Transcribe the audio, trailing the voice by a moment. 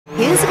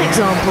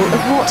example of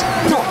what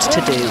not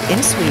to do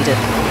in Sweden.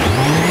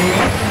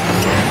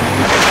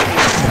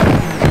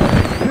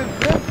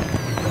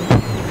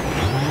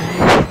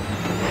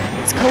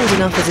 It's cold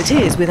enough as it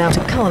is without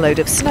a carload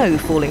of snow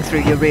falling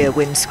through your rear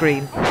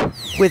windscreen.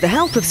 With the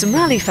help of some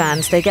rally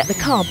fans, they get the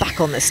car back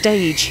on the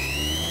stage.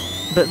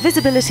 But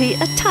visibility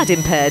a tad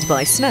impaired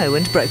by snow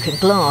and broken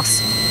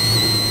glass.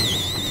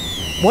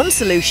 One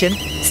solution,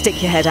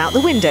 stick your head out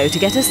the window to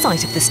get a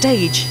sight of the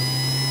stage.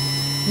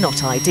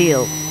 Not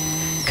ideal.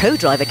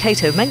 Co-driver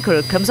Kato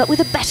Menkerud comes up with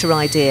a better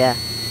idea.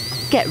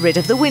 Get rid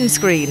of the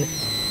windscreen.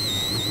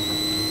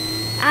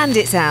 And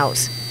it's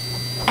out.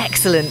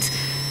 Excellent.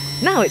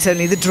 Now it's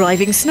only the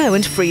driving snow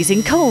and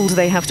freezing cold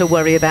they have to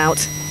worry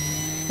about.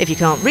 If you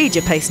can't read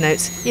your pace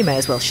notes, you may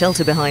as well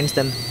shelter behind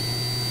them.